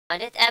On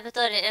this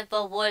episode of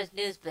Infowars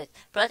News Blitz,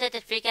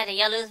 protesters freak out and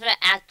yell Lucifer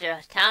after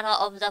town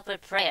hall opens up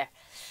with prayer.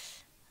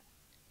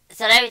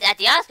 Celebrities at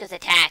the Oscars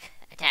attack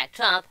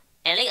Trump,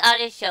 and leaked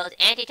audio shows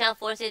anti-Trump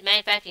forces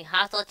manufacturing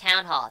hostile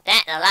town hall.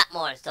 That and a lot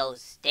more, so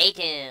stay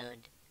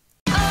tuned.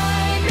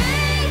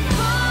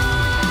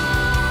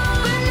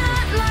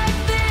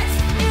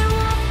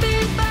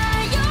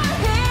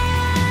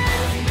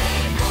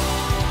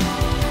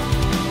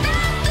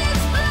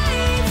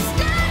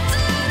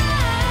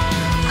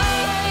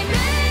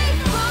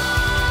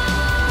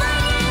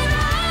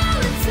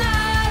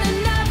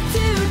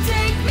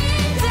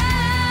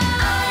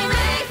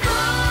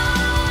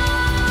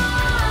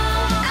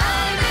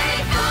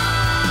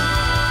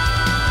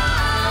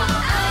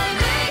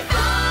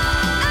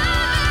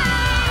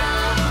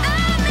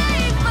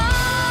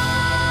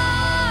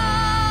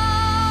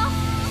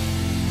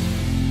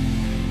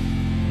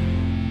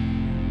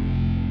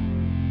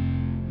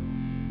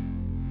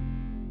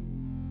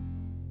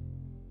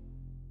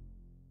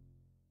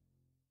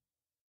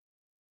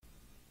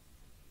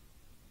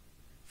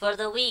 For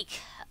the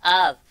week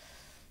of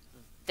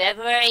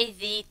February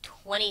the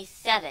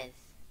 27th,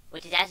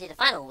 which is actually the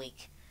final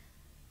week,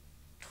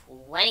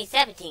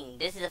 2017.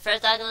 This is the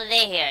first article of the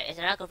day here. It's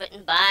an article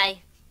written by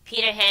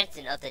Peter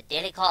Hansen of the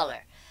Daily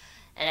Caller.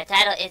 And the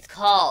title is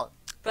called,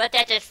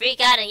 Protesters Freak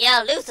Out and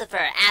Yell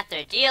Lucifer After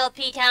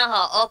GOP Town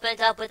Hall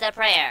Opens Up with a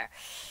Prayer.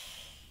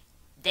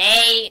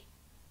 They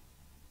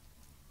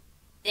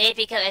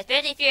become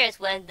especially furious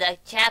when the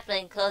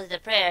chaplain closes the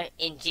prayer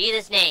in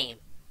Jesus' name.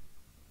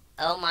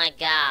 Oh my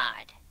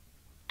God.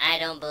 I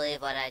don't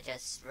believe what I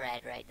just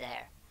read right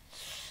there.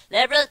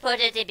 Liberals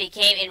protesting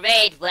became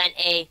enraged when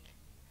a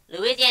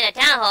Louisiana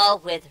town hall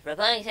with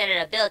Republican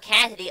Senator Bill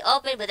Cassidy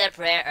opened with a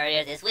prayer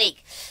earlier this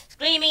week,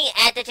 screaming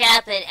at the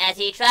chaplain as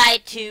he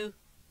tried to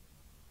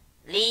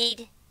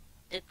lead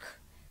the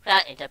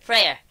crowd into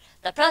prayer.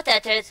 The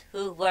protesters,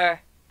 who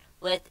were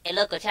with a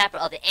local chapter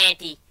of the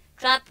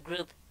anti-Trump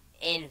group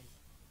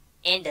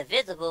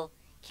Indivisible,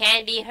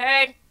 can be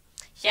heard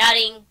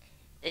shouting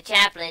the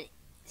chaplain,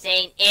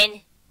 saying,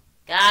 "In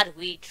God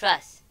we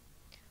trust."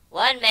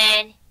 One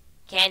man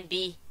can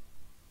be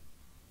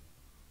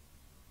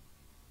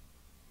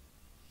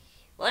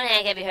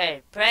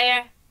heard,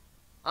 prayer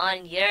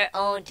on your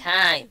own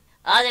time.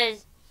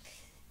 Others,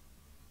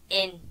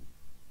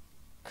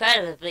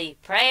 incredibly,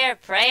 prayer.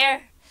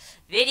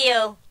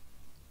 Video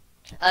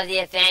of the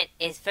event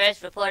is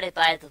first reported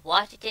by the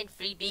Washington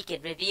Free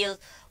Beacon, reveals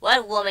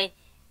one woman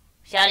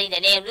shouting the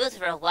name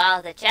Lucifer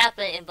while the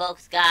chaplain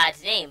invokes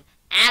God's name.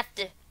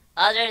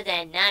 Other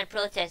than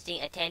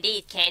non-protesting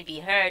attendees can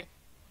be heard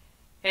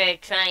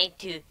trying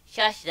to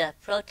shush the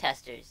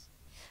protesters.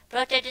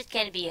 Protesters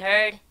can be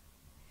heard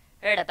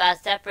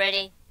about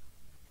separation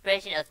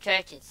of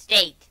church and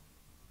state.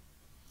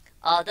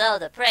 Although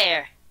the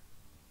prayer,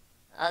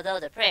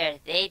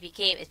 they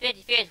became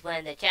especially furious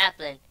when the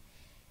chaplain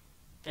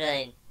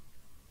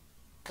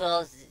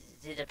closed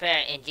the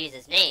prayer in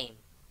Jesus' name.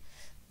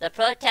 The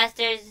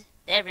protesters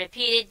then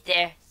repeated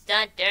their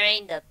stunt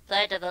during the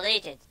Pledge of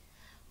Allegiance,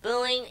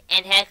 booing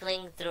and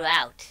heckling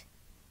throughout.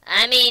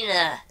 I mean,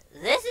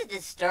 this is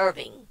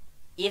disturbing,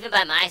 even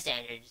by my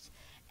standards.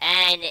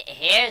 And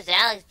here's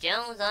Alex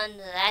Jones on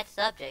that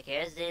subject.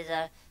 Here's his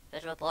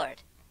special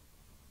report.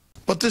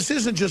 But this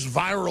isn't just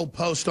viral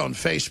post on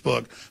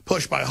Facebook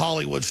pushed by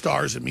Hollywood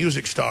stars and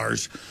music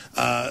stars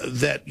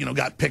that,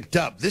 got picked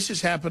up. This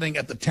is happening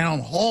at the town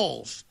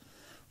halls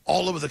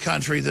all over the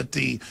country that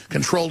the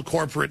controlled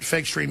corporate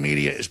fake stream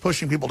media is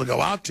pushing people to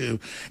go out to.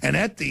 And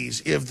at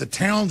these, if the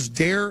towns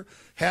dare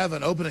have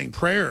an opening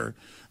prayer,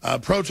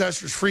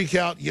 protesters freak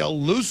out, yell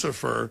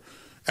Lucifer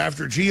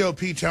after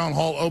GOP town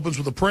hall opens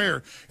with a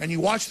prayer. And you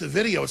watch the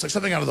video, it's like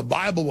something out of the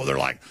Bible where they're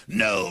like,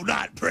 "No,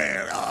 not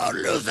prayer, oh,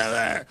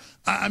 Lucifer."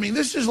 I mean,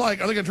 this is like,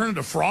 are they going to turn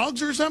into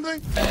frogs or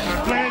something?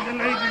 I pledge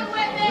allegiance to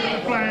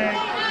the flag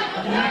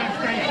of the United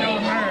States of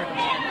America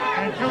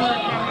and to the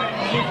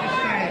republic for which it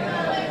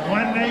stands,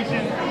 one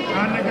nation,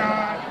 under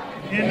God,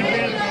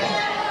 indivisible,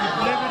 with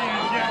liberty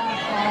and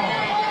justice for all.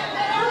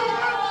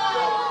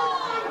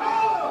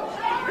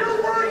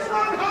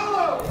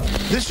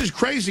 This is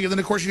crazy. And then,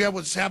 of course, you have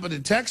what's happened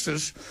in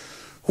Texas,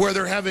 where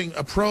they're having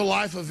a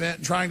pro-life event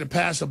and trying to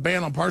pass a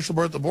ban on partial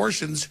birth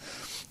abortions,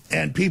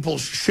 and people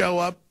show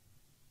up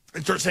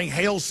and start saying,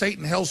 "Hail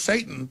Satan, hail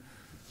Satan."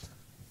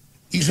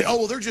 You say, "Oh,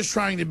 well, they're just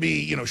trying to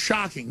be,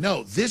 shocking."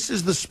 No, this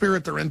is the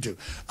spirit they're into.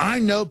 I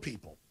know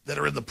people that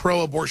are in the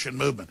pro-abortion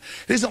movement.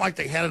 It isn't like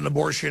they had an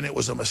abortion, it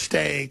was a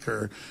mistake,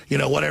 or,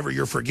 whatever,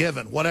 you're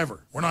forgiven,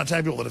 whatever. We're not the type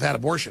of people that have had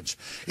abortions.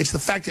 It's the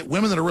fact that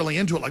women that are really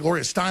into it, like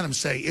Gloria Steinem,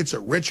 say it's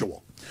a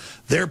ritual.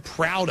 They're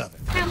proud of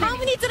it. How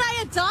many did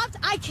I adopt?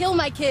 I kill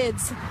my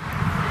kids.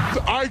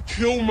 I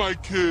kill my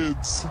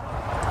kids.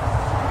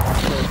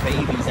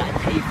 Babies, I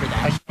pay for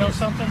that. You know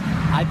something?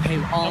 I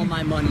pay all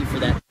my money for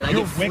that. I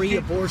get free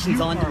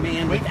abortions on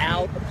demand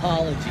without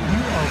apology. You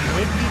are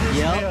wicked as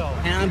hell.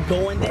 And I'm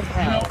going to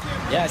hell.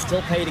 Yeah, I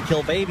still pay to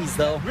kill babies,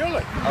 though.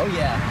 Really? Oh,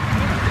 yeah.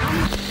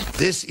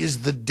 This is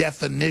the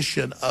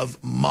definition of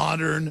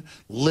modern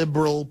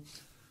liberal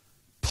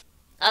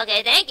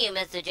Okay, thank you,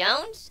 Mr.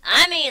 Jones.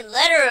 I mean,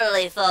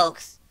 literally,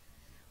 folks,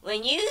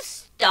 when you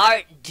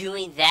start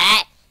doing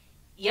that,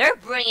 you're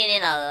bringing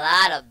in a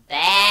lot of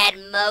bad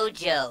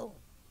mojo.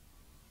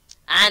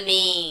 I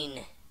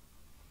mean,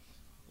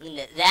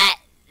 that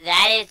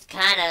is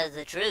kind of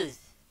the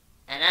truth.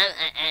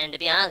 And to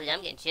be honest with you,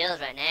 I'm getting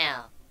chills right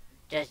now.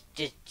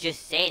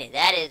 Just saying it.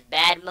 That is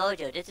bad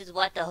mojo. This is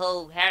what the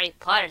whole Harry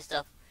Potter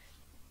stuff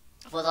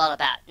was all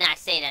about. Not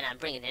saying that I'm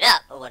bringing it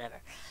up or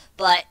whatever,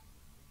 but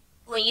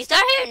when you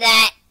start hearing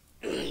that,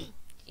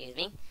 excuse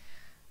me,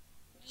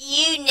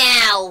 you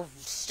now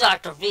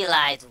start to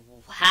realize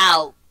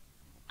how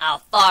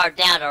far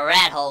down a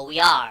rat hole we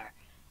are,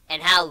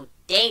 and how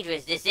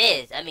dangerous this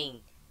is. I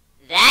mean,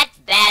 that's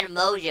bad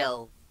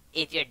mojo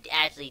if you're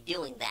actually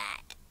doing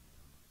that.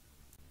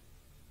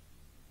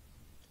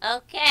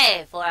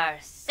 Okay, for our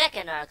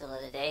second article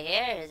of the day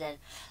here is an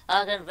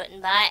article written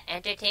by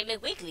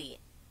Entertainment Weekly,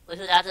 which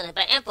was article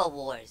by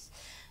Infowars.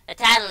 The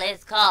title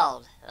is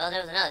called, well, there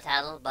was another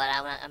title, but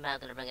I'm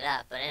not going to bring it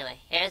up. But anyway,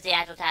 here's the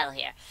actual title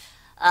here.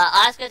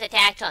 Oscars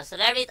Attack Trump,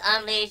 Celebrities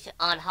Unleash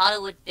on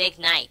Hollywood Big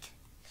Night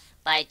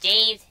by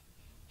James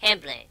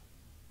Hibbard,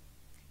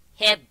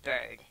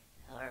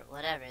 or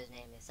whatever his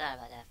name is. Sorry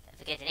about that.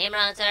 If I get your name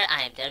wrong, sir,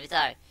 I am terribly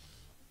sorry.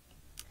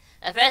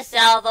 The first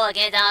salvo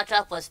against Donald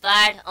Trump was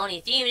fired only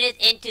a few minutes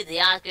into the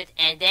Oscars,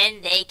 and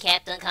then they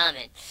kept on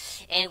coming.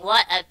 In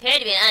what appeared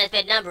to be an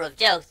unexpected number of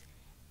jokes,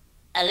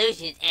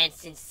 allusions, and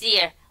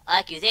sincere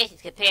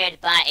accusations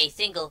compared by a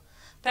single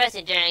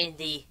person during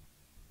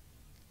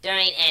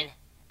an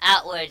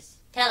outwards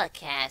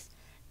telecast,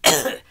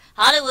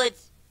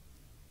 Hollywood's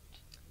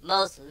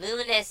most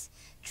luminous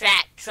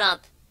tracked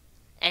Trump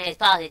and his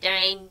policy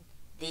during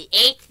the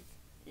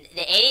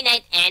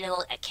 89th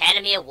Annual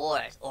Academy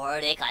Awards, or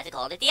they kind of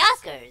called it the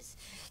Oscars.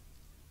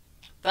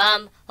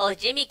 From host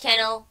Jimmy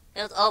Kimmel's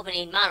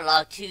opening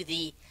monologue to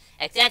the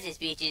acceptance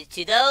speeches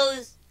to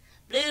those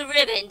blue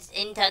ribbons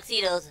in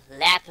tuxedos,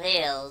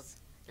 lapels,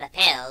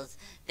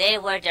 they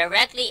were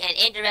directly and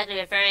indirectly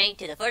referring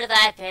to the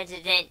 45th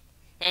president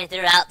and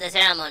throughout the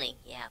ceremony.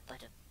 Yeah,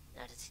 but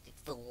not just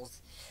fools.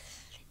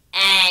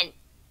 And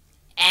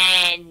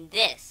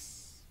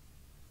this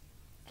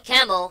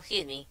Kimmel,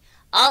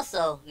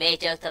 also made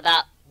jokes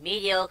about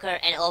mediocre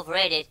and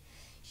overrated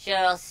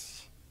Meryl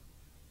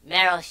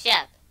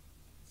Streep,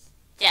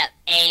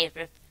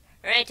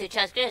 referring to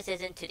Trump's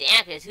criticism to the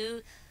actors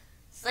who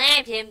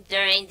slammed him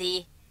during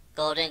the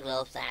Golden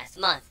Globes last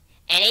month.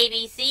 And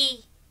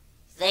ABC's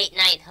late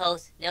night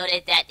host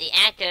noted that the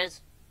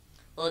actors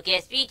will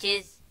give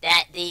speeches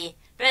that the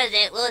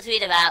president will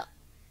tweet about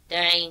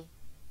during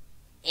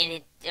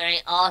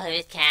all of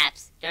his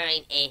caps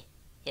during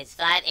his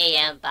 5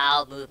 a.m.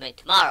 bowel movement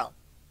tomorrow.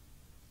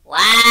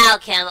 Wow,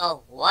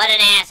 Kimmel, what an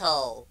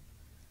asshole!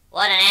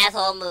 What an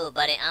asshole move,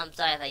 buddy. I'm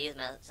sorry if I use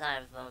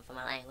for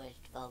my language,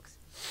 folks.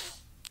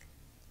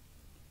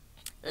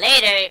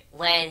 Later,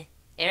 when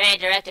Iran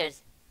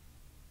directors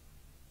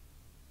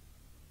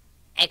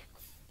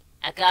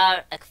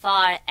Akbar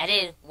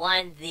Adin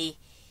won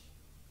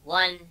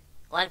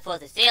for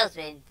the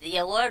salesman, the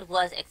award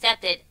was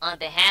accepted on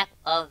behalf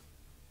by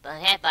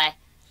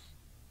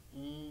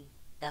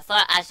the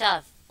Far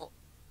Ashraf.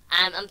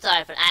 I'm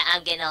sorry for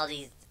I'm getting all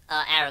these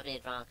Arab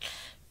names wrong.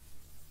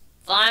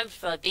 Farmed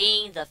for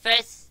being the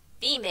first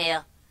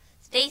female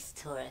space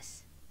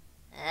tourist.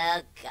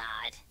 Oh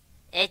God,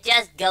 it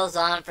just goes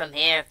on from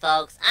here,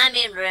 folks. I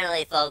mean,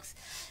 really, folks.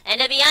 And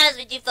to be honest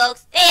with you,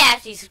 folks, they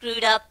actually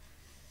screwed up.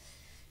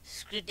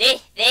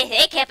 They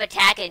kept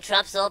attacking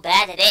Trump so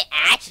bad that they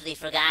actually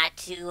forgot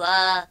to,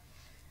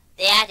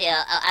 they actually,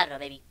 I don't know,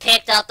 maybe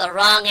picked up the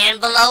wrong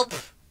envelope.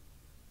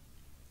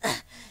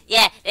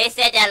 Yeah, they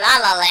said that La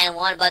La Land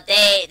one, but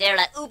they're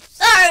like, oops,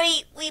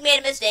 sorry, we made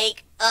a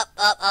mistake.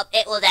 Up,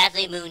 it was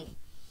actually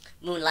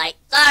Moonlight.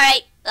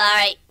 Sorry,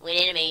 we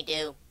didn't mean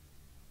to.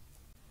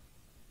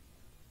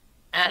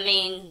 I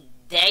mean,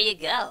 there you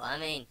go. I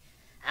mean,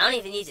 I don't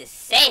even need to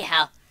say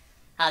how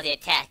the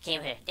attack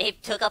came here. They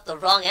took up the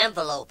wrong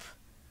envelope.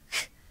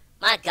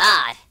 My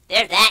God,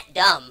 they're that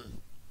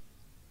dumb.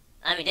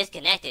 I mean,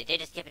 disconnected. They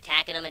just kept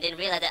attacking them and didn't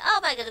realize that, oh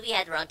my God, we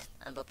had the wrong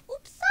envelope.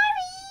 Oops, sorry.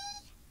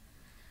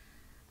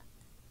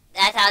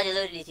 That's how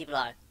deluded these people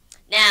are.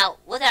 Now,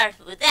 with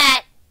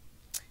that,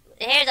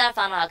 here's our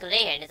final article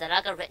today here, and it's an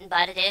article written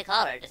by the Daily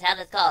Caller. The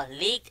title is called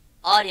Leaked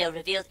Audio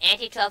Reveals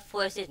Anti-Trump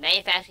Forces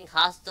Manufacturing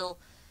Hostile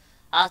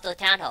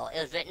Town Hall. It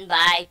was written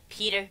by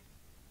Peter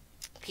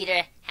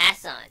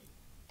Hassan.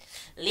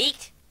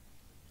 Leaked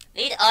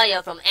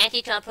audio from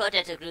anti-Trump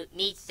protester group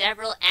meets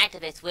several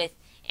activists with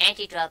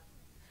anti-Trump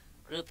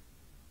group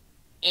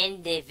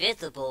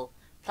Indivisible,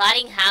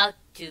 plotting how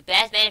to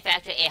best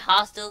manufacture a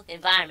hostile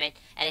environment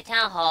at a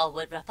town hall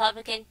with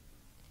Republican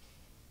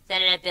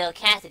Senator Bill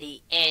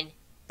Cassidy in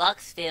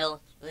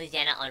Bucksville,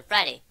 Louisiana on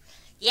Friday.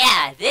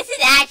 Yeah, this is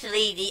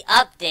actually the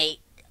update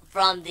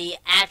from the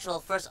actual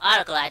first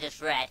article I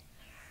just read,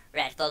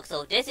 folks.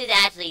 So this is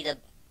actually the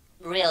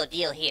real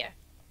deal here.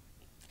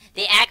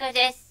 The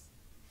activists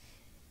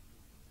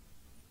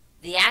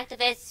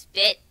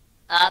split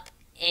up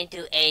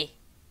into a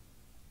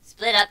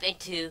split up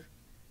into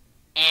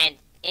an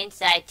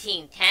inside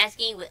team,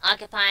 tasking with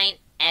occupying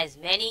as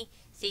many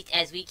seats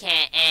as we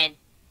can, and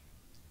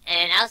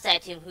an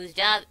outside team whose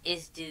job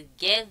is to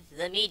give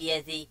the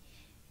media the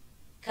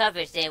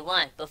coverage they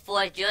want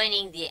before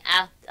joining the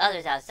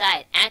others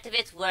outside.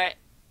 Activists were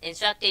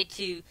instructed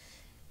to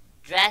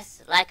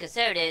dress like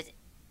conservatives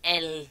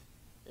and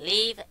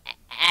leave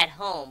at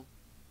home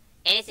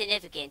any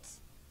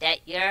significance that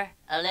you're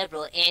a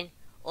liberal in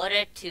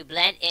order to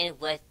blend in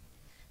with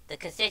the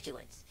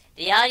constituents.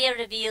 The audio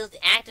reveals the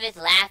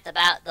activists laughed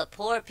about the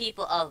poor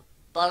people of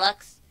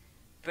Bullock's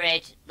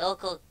Bridge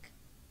local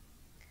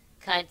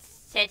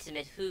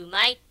constituents who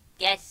might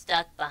get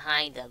stuck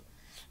behind them.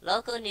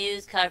 Local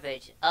news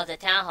coverage of the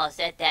town hall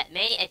said that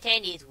many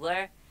attendees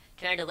were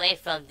turned away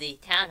from the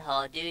town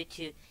hall due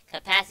to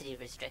capacity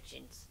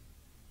restrictions.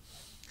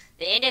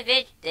 The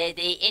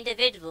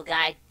individual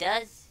guide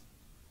does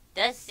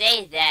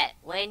say that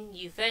when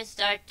you first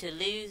start to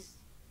lose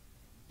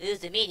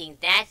the meeting,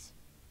 that's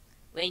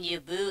when you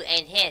boo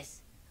and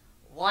hiss.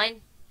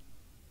 One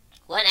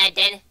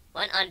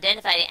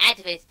unidentified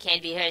activist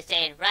can be heard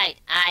saying, "Right,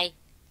 I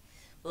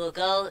was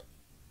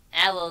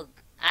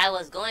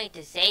going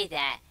to say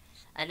that."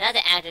 Another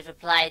activist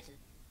replied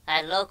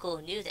at a local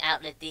news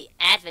outlet. The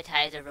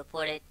Advertiser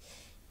reported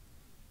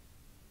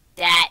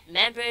that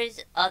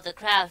members of the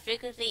crowd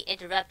frequently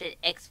interrupted,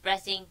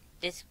 expressing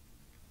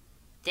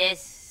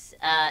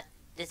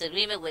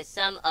disagreement with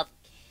some of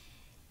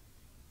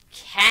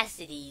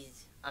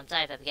Cassidy's, I'm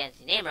sorry if I pronounced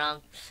his name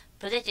wrong,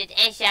 positions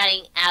and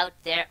shouting out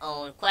their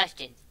own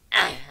questions.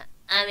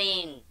 I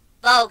mean,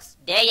 folks,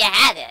 there you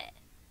have it.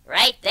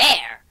 Right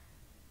there.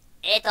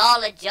 It's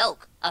all a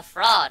joke, a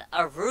fraud,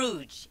 a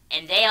rouge,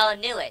 and they all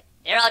knew it.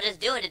 They're all just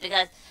doing it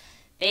because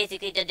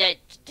basically they're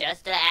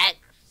just to act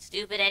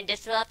stupid and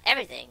disrupt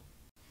everything.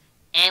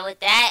 And with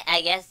that,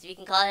 I guess we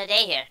can call it a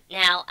day here.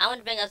 Now, I want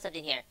to bring up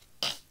something here.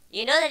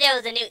 You know that there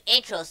was a new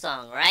intro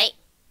song, right?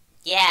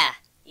 Yeah,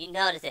 you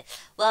noticed it.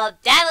 Well,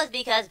 that was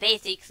because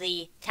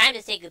basically Time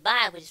to Say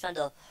Goodbye, which is from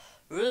the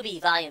Ruby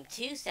Volume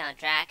 2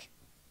 soundtrack,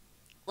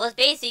 was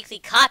basically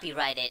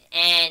copyrighted,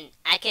 and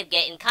I kept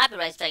getting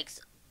copyright strikes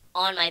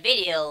on my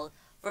video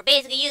for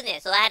basically using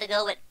it, so I had to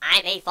go with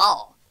I May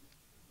Fall.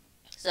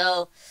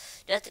 So,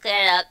 just to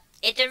clear it up,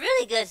 it's a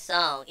really good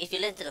song if you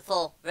listen to the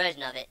full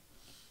version of it.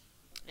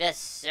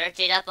 Just search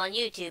it up on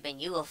YouTube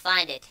and you will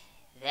find it.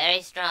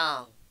 Very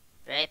strong,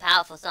 very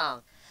powerful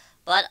song.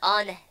 But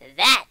on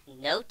that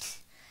note,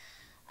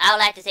 I would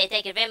like to say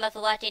thank you very much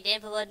for watching the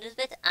Infowars News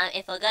Blitz. I'm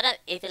Infowars.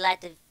 If you'd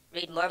like to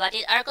read more about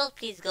these articles,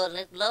 please go to the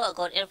link below or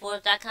go to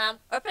Infowars.com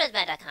or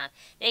Prismatic.com.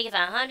 There you can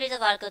find hundreds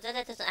of articles that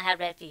I have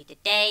read for you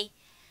today.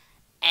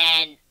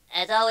 And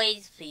as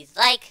always, please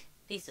like,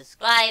 please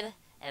subscribe,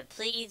 and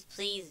please,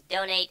 please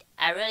donate.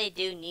 I really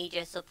do need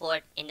your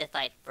support in the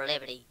fight for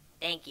liberty.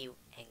 Thank you,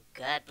 and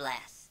God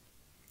bless.